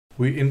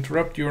We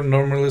interrupt your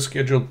normally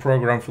scheduled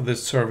program for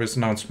this service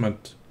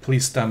announcement.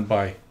 Please stand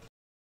by.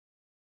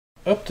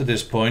 Up to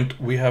this point,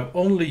 we have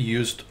only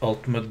used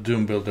Ultimate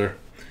Doom Builder,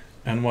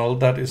 and while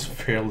that is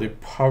fairly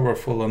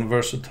powerful and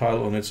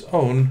versatile on its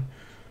own,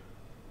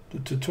 the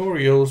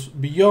tutorials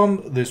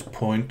beyond this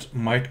point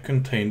might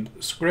contain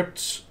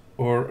scripts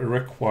or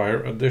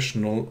require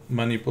additional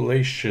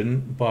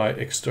manipulation by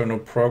external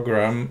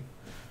programs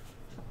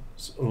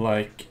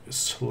like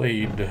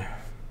Slade.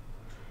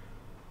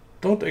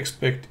 Don't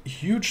expect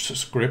huge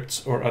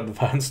scripts or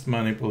advanced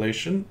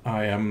manipulation.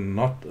 I am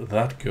not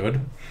that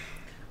good.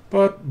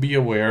 But be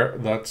aware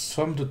that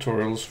some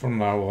tutorials from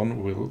now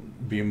on will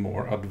be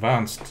more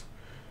advanced.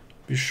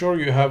 Be sure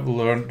you have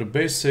learned the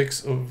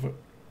basics of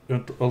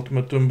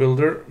Ultimate Doom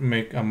Builder.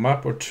 Make a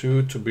map or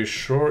two to be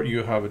sure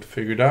you have it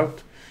figured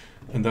out,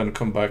 and then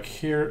come back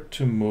here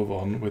to move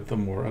on with the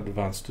more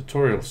advanced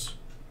tutorials.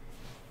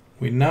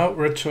 We now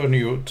return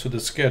you to the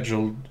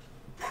scheduled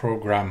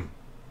program.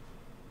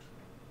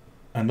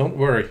 And don't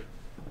worry,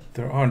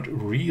 there aren't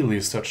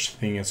really such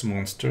thing as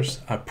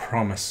monsters, I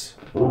promise.